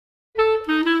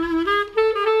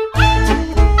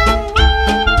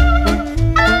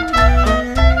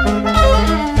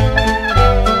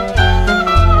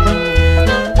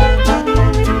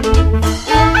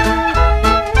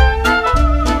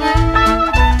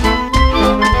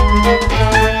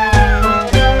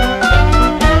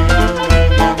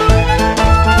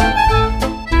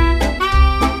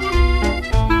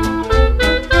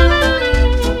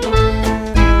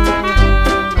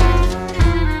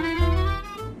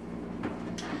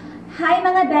Hi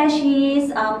mga beshies!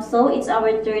 So it's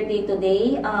our third day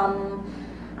today.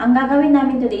 Ang gagawin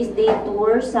namin today is day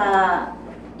tour sa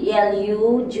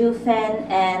Yehliu, Jiufen,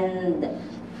 and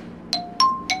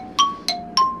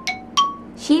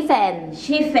Shifen.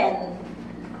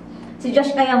 Si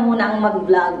Josh kaya muna ang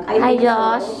mag-vlog. Hi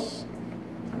Josh!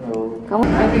 Hello. Come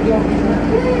on.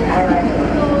 Alright.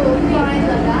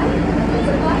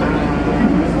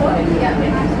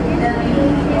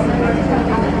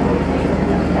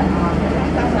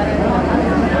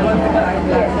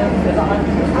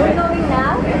 Are we going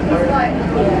now?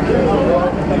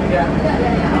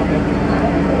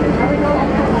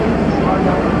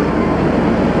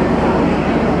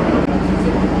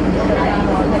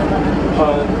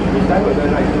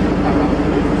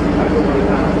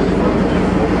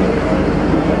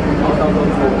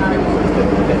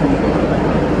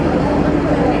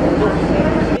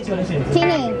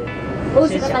 Sini.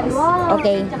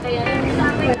 Okay.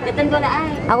 Datan ko na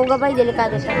ay. Ako gabay,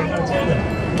 delikado siya.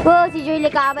 Oh, si Joy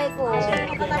likabay ko.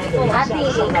 Ate.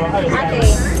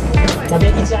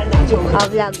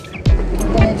 Vlog.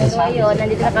 So ayun,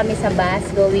 nandito na kami sa bus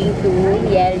going to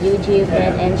Yehliu,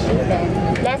 Jiufen, and Shifen.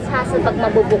 Less hassle pag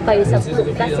mabubook kayo sa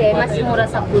Klook kasi mas mura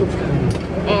sa Klook.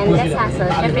 And less hassle,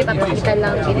 syempre papakita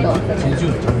lang ito.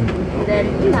 Then,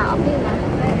 yun na, okay na.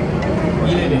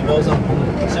 一类包上朋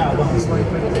友，下不好吃，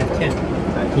骗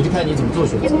你就看你怎么做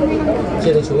选择。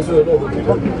现在球速又落后很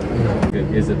多。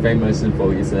It's famous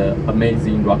for its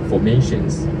amazing rock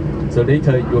formations. So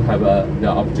later you have the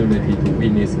opportunity to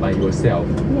witness by yourself.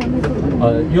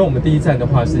 因为我们第一站的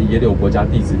话是野柳国家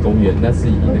地质公园，那是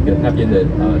以那边的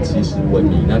奇石闻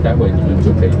名。那待会你们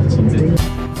就可以亲自体。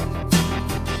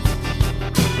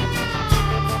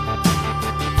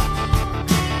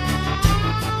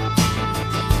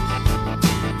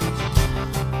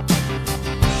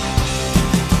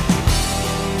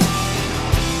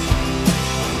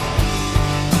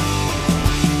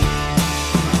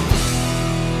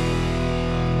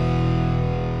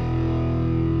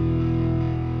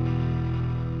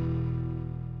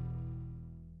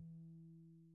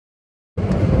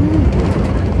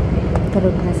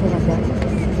 Karog na sila guys.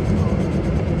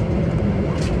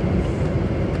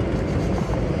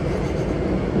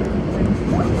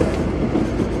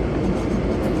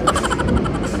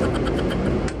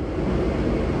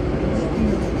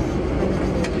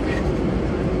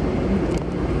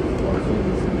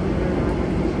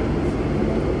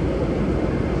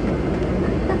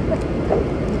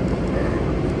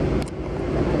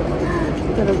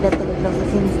 Tulog lang ko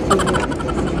si Miss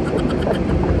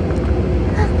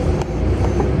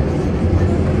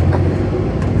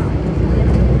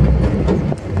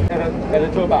Get a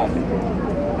tour bus.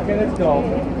 Okay, let's go.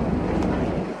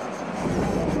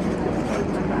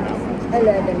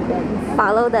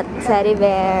 Follow that teddy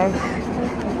bear.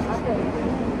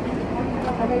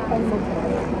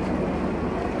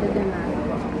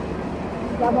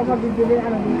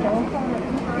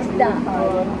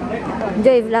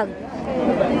 Joy vlog.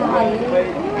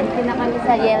 Andito na kami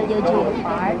sa Yehliu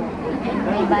Geopark.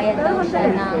 May bayad daw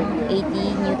siya ng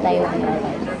 80 New Taiwan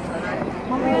dollars.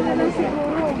 Mamaya na lang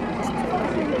siguro.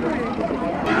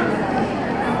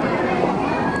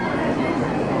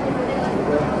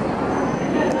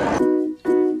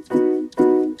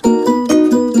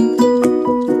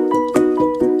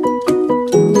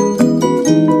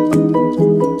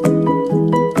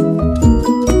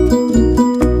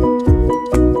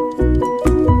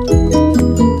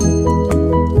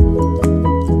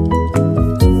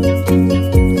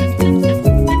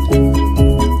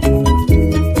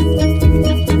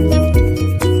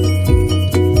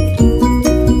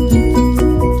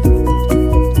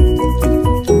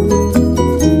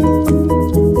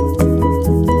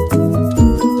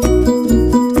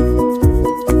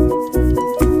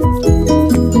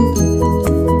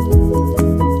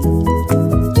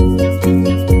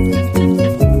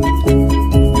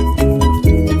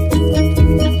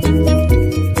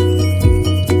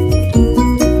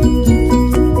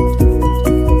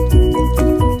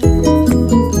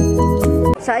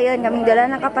 Kaming dala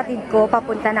ng kapatid ko,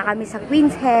 papunta na kami sa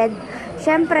Queen's Head.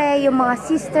 Siyempre, yung mga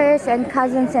sisters and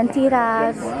cousins and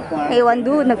tiras, ewan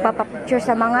doon, nagpapapicture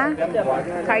sa mga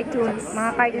cartoons,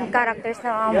 mga cartoon characters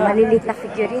na malilit na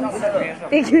figurines.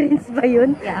 Figurines ba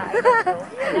yun? Yeah.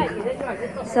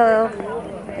 So,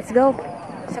 let's go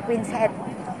sa Queen's Head.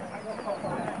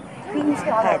 Queen's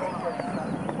Head.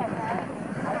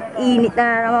 Init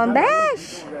na naman,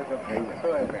 besh!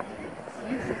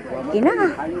 Ina.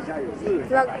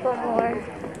 Vlog for more.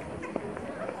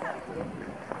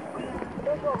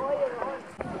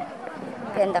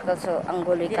 Jiufen so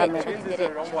Angguloy kami. This is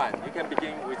the wrong one. You can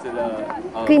begin with the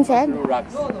Queen's Head?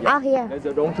 rocks. Ah, here. There's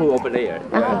a wrong two over there.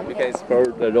 Okay. You can explore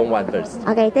the wrong one first.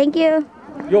 Okay, thank you.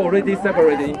 You already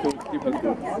separated into different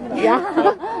groups. Yeah,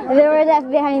 they were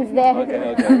left behind there.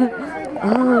 Okay, okay.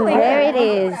 Oh, there it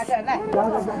is.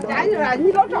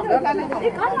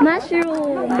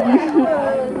 Mushroom.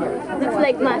 Looks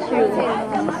like mushroom.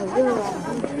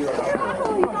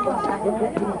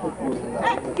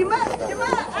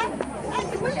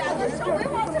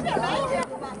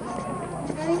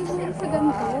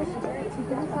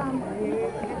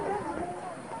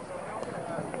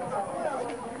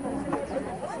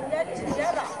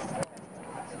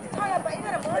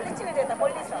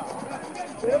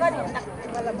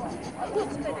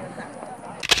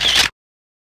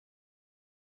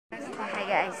 Hi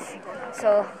guys,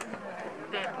 so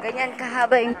ganyan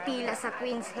kahaba yung pila sa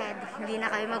Queen's Head. Hindi na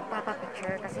kayo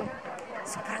magpapapicture kasi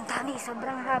sobrang dami,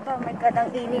 sobrang haba. Oh my God,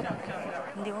 ang init.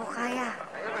 Hindi ko kaya.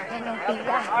 Yan yung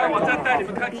pila.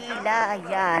 Pila,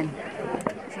 ayan.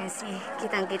 Kasi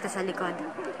kitang-kita sa likod.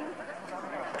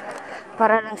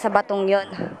 Para lang sa batong yon.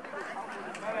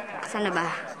 Saan na ba?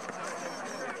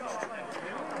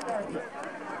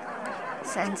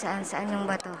 Saan yung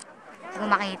bato? Hindi ko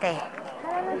makita eh.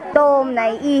 Tom,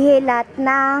 naiihilat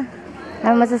na.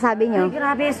 Ano masasabi nyo? Ay,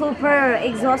 grabe, super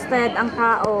exhausted ang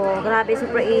tao. Grabe,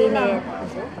 super init.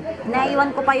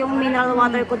 Naiwan ko pa yung mineral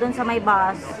water ko dun sa may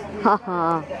bus.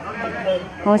 Haha.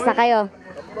 Kumusta kayo?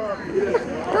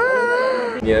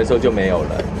 你的时候就没有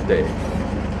了，对。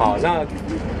好，那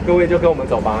各位就跟我们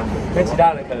走吧，因为其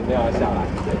他人可能没有要下来，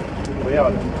对，不要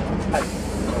了。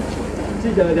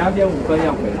记得2点5分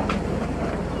要回来。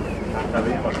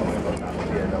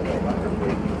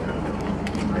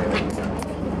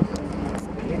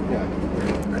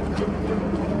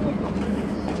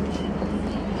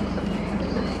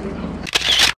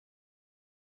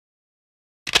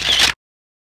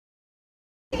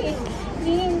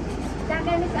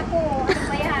Gagalis ako. Ano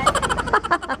ba yan?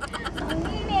 Ang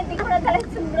init. Hindi ko na dala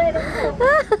yung sombrero ko.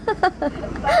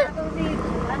 Para ito si,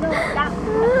 duck.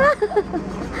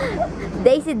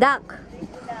 Daisy Duck.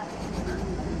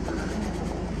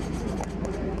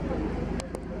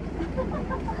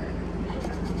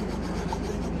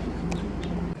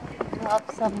 Have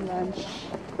some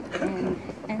lunch.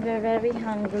 And we're very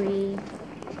hungry.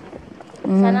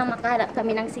 Sana makahanap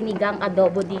kami ng sinigang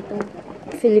adobo dito.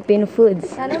 Filipino foods.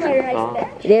 Sana may rice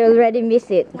there. They already miss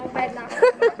it. Mabait na.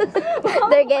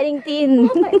 They're getting thin.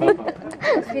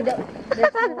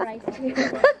 There's no rice here.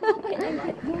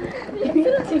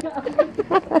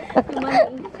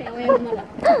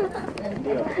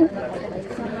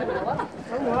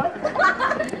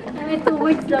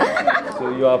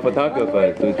 So you are a photographer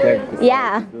to take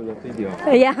Yeah. do the video.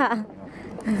 Yeah.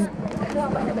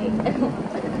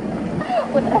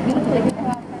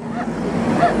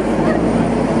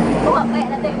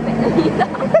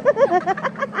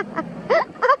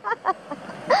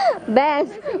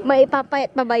 Best, may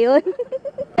ipapayat pa ba yun?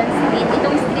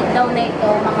 Itong street daw na ito,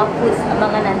 mga foods ang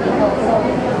mga nandito. So,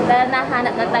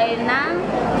 nahanap na tayo ng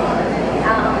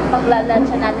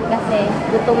paglalansya natin kasi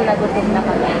gutom na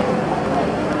kami.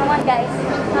 Come on guys,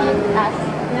 come with us.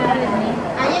 Come with me.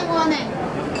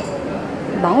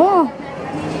 Bango.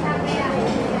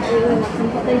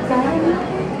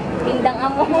 Pindang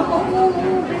amo.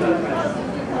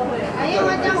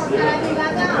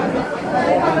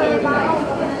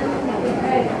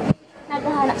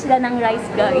 Naghahanap sila ng rice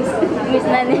guys. Miss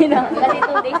na nila. Kasi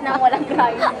 2 days nang walang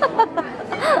rice.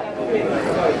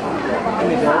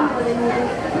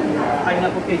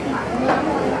 Pineapple cake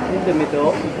in the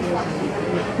middle.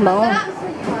 Bango.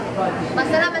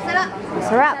 Masarap.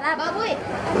 Sarap. Baboy.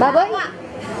 Baboy?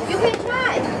 You can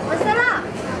try. Masarap.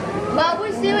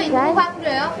 Baboy seaweed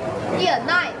 200. Yeah,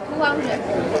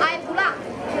 200. Ay pula.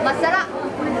 Masarap.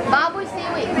 Baboy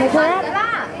seaweed. Masarap.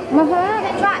 Masarap. Masarap. You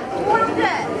can try.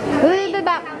 200. We will be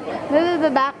back. We will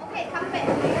be back. Okay, come back.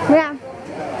 Yeah.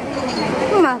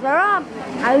 Masarap.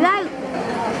 I like.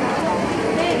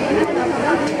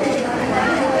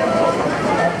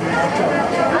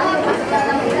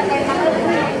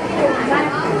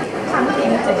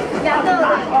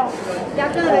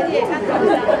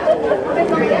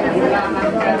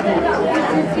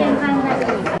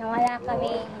 Nawala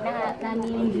kami, nahanap namin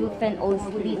yung Jiufen Old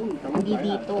Street. Hindi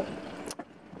dito.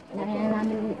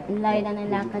 Layo na ng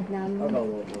lakad namin.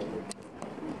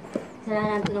 Sala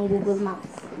natin ng Google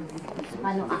Maps.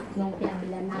 Paano nung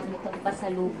pinabilan namin ito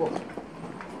pasalubong.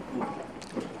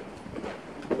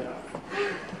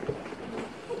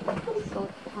 So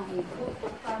tired.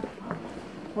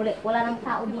 Wala nang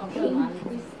tao dito.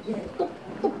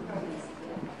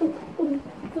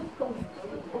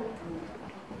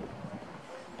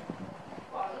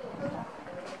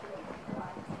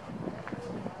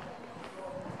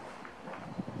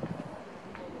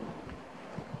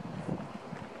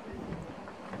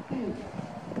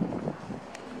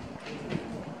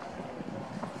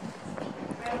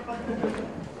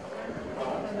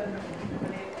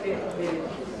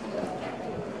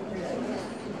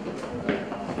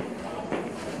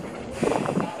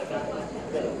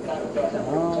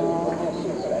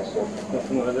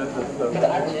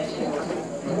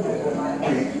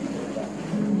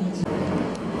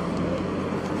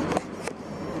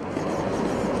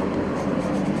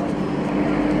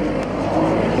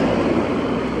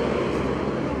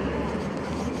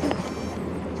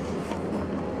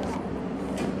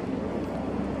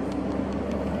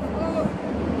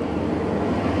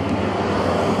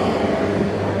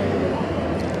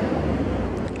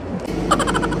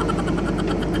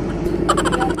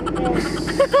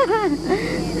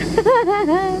 你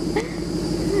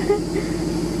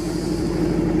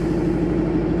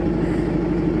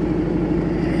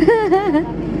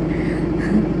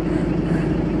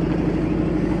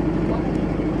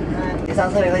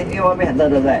上车以后，因为外面很热，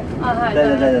对不对？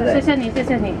对。谢谢你，谢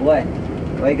谢你。不会，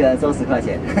我一个人收10块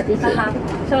钱。哈哈，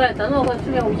收了，等我出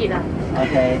面无意的。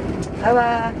OK，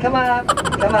 come on，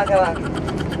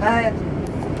嗨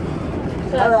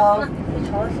 ，hello，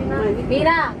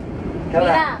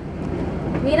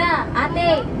 Mira,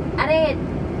 ate, aret,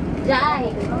 jai.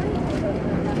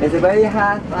 It's very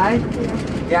hard, right?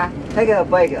 Yeah, take a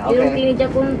break, Yung okay? tinidya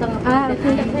ko ng tanga. Hi.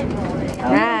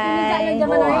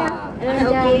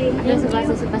 Okay.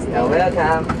 You're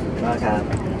welcome.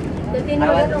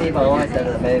 Taiwan people always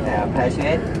very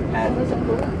passionate and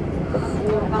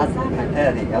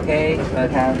hospitality. Okay,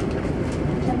 welcome.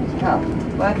 好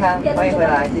welcome， 欢迎回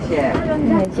来，谢谢。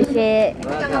谢谢。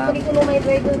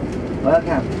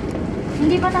 Welcome。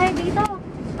 Hindi pa tayo dito.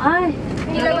 Ay,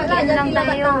 nilagyan lang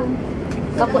tayo.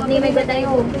 Kapot ni may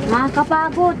tayo.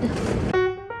 Makakapagod.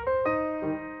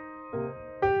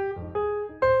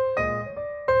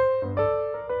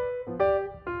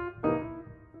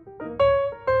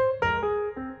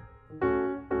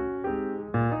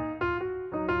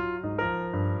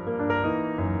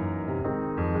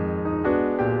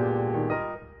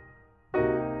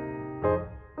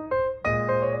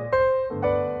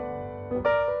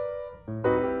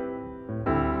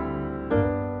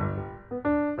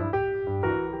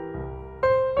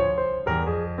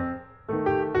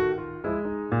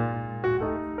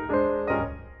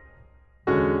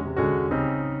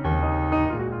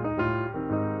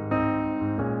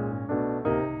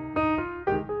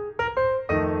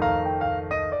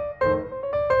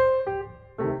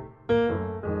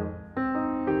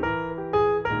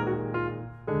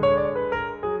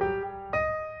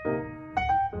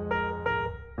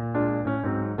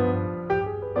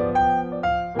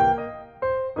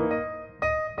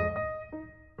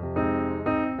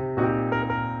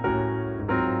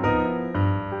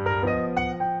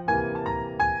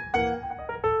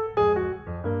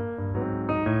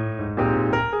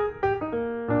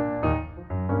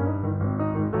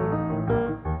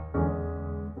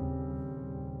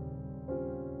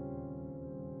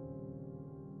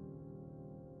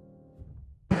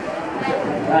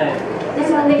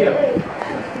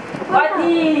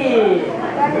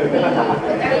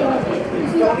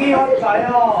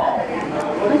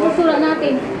 Ano susulat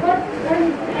natin?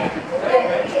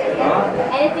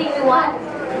 Anything we want?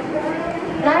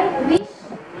 Right? Wish?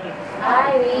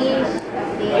 I wish.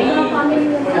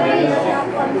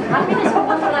 Happiness ko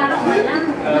pa pala naman lang.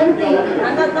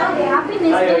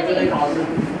 Happiness journey.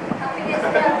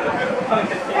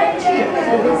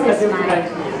 So this is mine.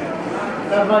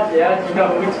 Number 16,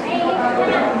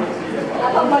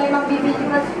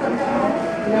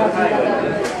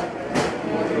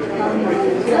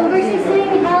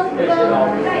 help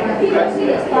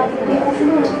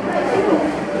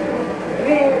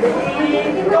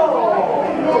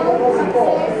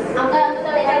ang kalang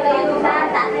talaga yung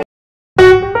tata.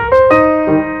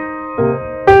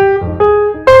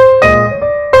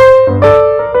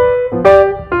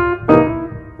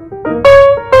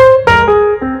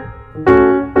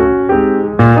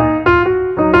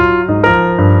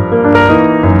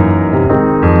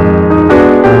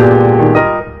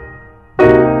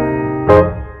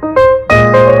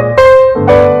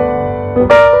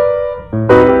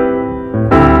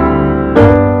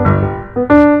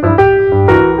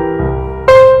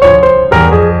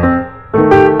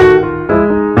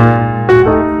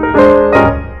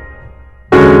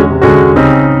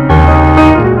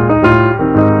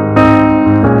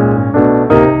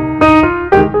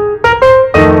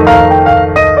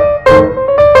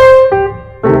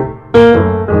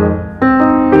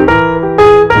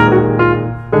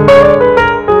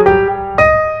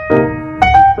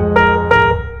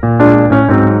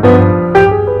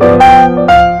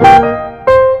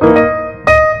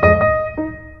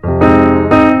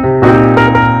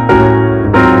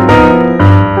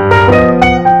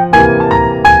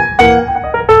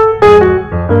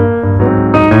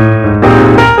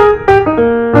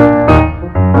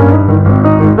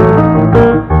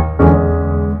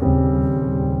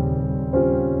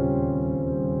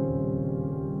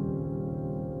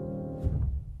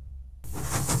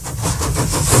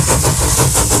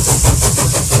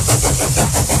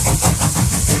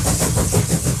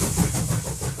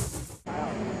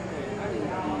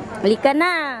 Halika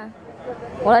na.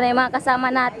 Wala na yung mga kasama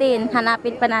natin.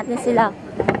 Hanapin pa natin sila.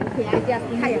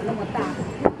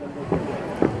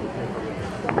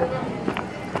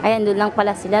 Ayan, doon lang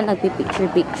pala sila.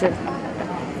 Nagpipicture-picture.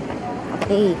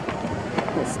 Okay.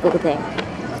 Let's go there.